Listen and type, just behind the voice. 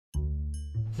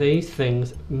These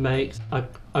things make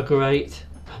a great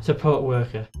support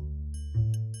worker.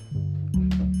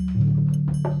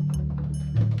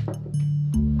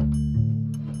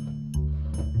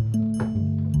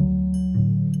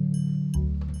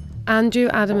 Andrew,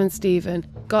 Adam and Stephen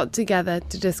got together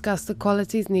to discuss the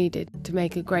qualities needed to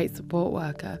make a great support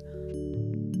worker.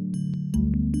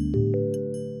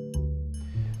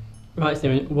 Right,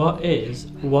 Stephen, what is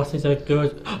a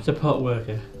good support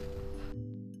worker?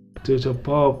 To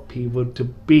support people to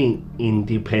be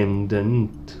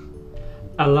independent.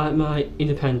 I like my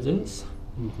independence.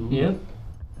 Mm-hmm. Yeah.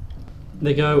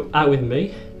 They go out with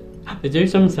me. They do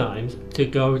sometimes to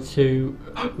go to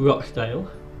Rochdale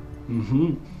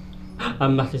Mm-hmm.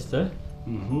 and Manchester.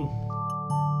 Mm-hmm.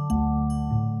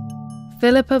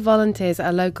 Philippa volunteers at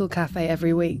a local cafe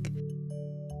every week.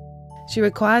 She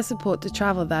requires support to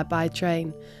travel there by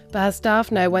train, but her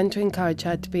staff know when to encourage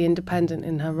her to be independent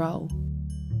in her role.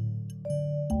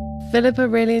 Philippa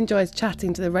really enjoys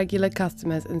chatting to the regular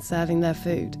customers and serving their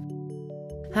food.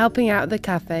 Helping out at the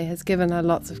cafe has given her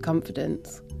lots of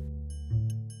confidence.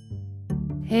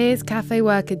 Here's cafe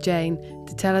worker Jane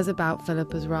to tell us about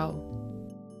Philippa's role.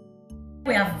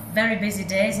 We have very busy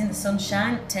days in the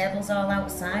sunshine, tables all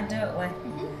outside, don't we?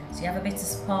 Mm-hmm. So you have a bit of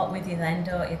support with you then,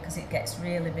 don't you? Because it gets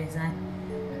really busy.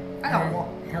 I know what.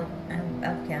 Help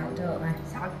you out, don't they?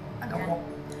 I know what.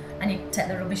 And you take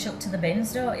the rubbish up to the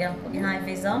bins, don't you? Put your high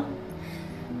vis on.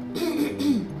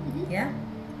 Yeah?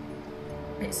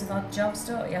 Bits of odd jobs,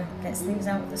 don't you? Gets things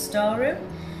out of the storeroom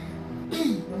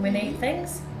when we need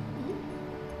things.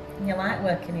 And you like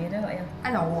working here, don't you?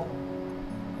 I know what.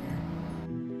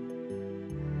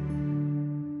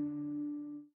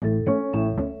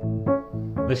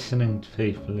 Listening to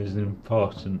people is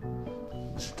important.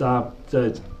 Stop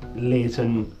to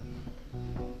listen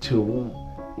to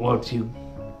what you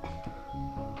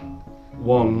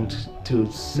want to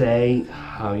say,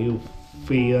 how you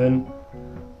feel,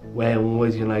 where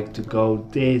would you like to go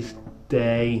this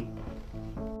day.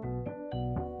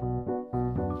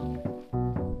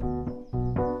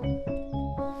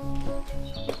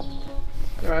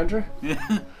 There, Andrew.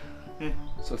 Yeah.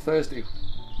 So Thursday,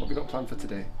 what have you got planned for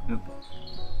today?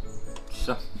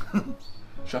 Shop.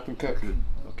 Shop and cook?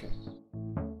 Okay.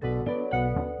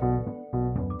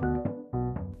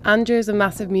 Andrew is a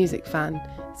massive music fan,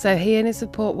 so he and his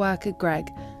support worker Greg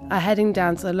are heading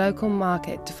down to the local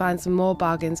market to find some more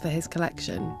bargains for his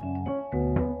collection.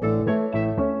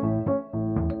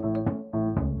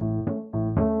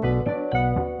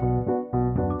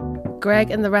 Greg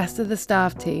and the rest of the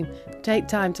staff team take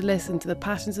time to listen to the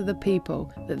passions of the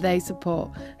people that they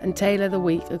support and tailor the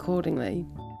week accordingly.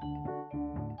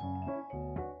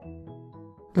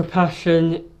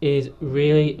 Compassion is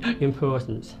really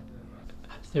important.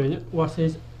 So what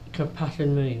is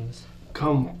compassion means?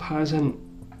 Compassion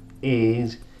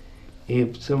is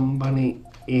if somebody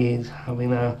is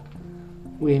having a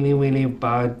really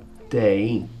bad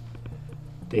day,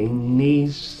 they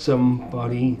need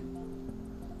somebody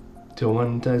to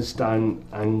understand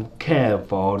and care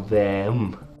for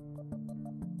them.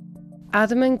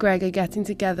 Adam and Greg are getting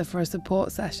together for a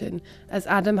support session as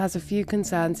Adam has a few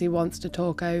concerns he wants to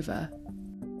talk over.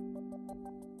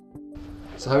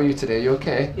 So how are you today? You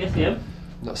okay? Yes, yeah.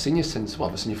 Not seen you since,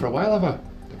 what, I've seen you for a while, have I?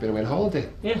 You've been away on holiday?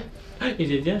 Yeah, you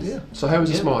did, yes. Yeah. So how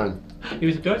was this morning? It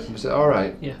was good. Was it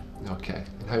alright? Yeah. Okay.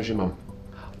 And how's your mum?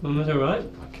 Mum was alright.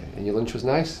 Okay. And your lunch was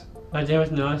nice? My day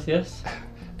was nice, yes.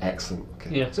 Excellent.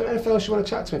 Okay. Yeah. Is there anything else you want to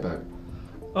chat to me about?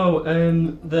 Oh,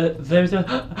 there's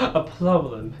a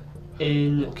problem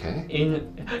in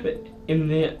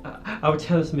our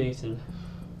tennis meeting.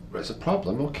 It's a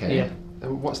problem, okay. Yeah.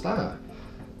 And what's that?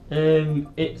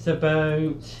 It's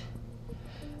about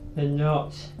the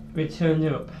not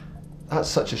returning up. That's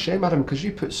such a shame, Adam, because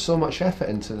you put so much effort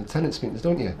into the tenants meetings,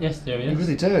 don't you? Yes, dear, yes. You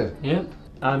really do. Yeah.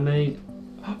 I made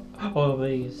all of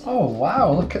these. Oh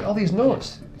wow, look at all these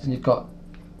notes. And you've got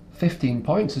 15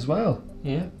 points as well.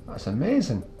 Yeah. That's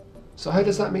amazing. So how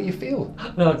does that make you feel?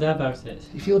 Well, down about it.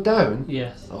 You feel down?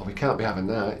 Yes. Oh, we can't be having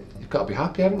that. You've got to be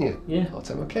happy, haven't you? Yeah. All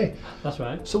the time, okay. That's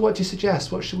right. So what do you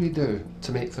suggest? What should we do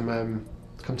to make them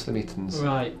come to the meetings?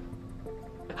 Right.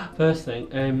 First thing,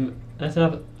 let's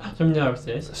have some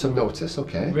notice. Some notice,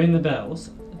 okay. Ring the bells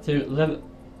to let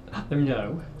them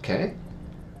know. Okay.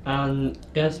 And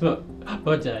get some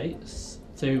more dates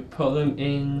to put them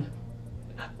in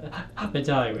the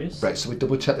diaries. Right, so we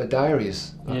double check the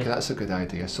diaries. Okay, Yeah. that's a good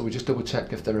idea. So we just double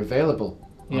check if they're available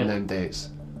Yeah. on them dates.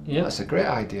 Yeah. That's a great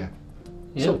idea.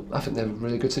 Yeah. So I think they're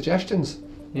really good suggestions.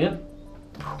 Yeah.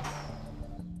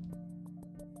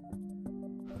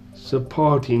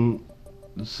 Supporting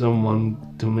someone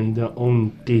to make their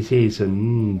own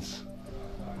decisions.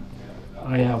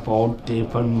 I have all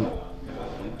different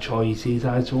choices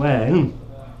as well.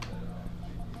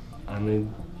 And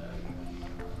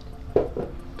I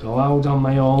go out on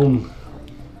my own.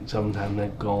 Sometimes I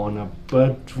go on a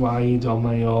bus ride on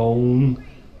my own.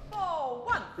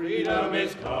 Freedom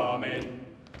is coming,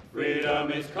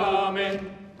 freedom is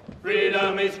coming,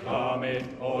 freedom is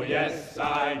coming, oh yes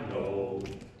I know.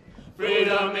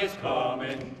 Freedom is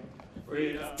coming,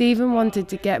 freedom. Stephen wanted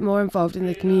to get more involved in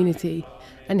the community,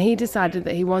 and he decided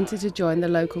that he wanted to join the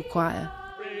local choir.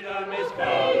 Freedom is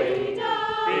coming,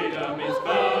 freedom is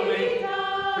coming,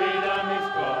 freedom is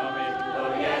coming,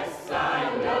 oh yes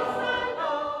I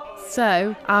know.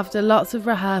 So, after lots of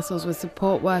rehearsals with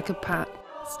support worker Pat,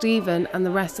 Stephen and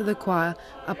the rest of the choir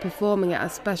are performing at a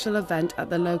special event at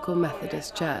the local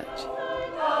Methodist church.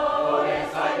 Oh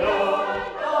yes I know,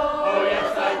 oh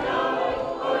yes I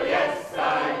know, oh yes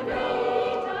I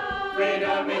know.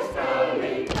 Freedom is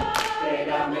coming,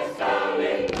 freedom is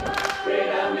coming,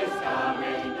 freedom is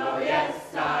coming, oh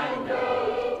yes I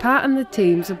know. Pat and the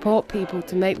team support people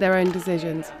to make their own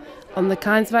decisions on the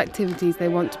kinds of activities they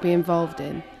want to be involved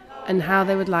in and how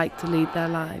they would like to lead their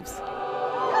lives.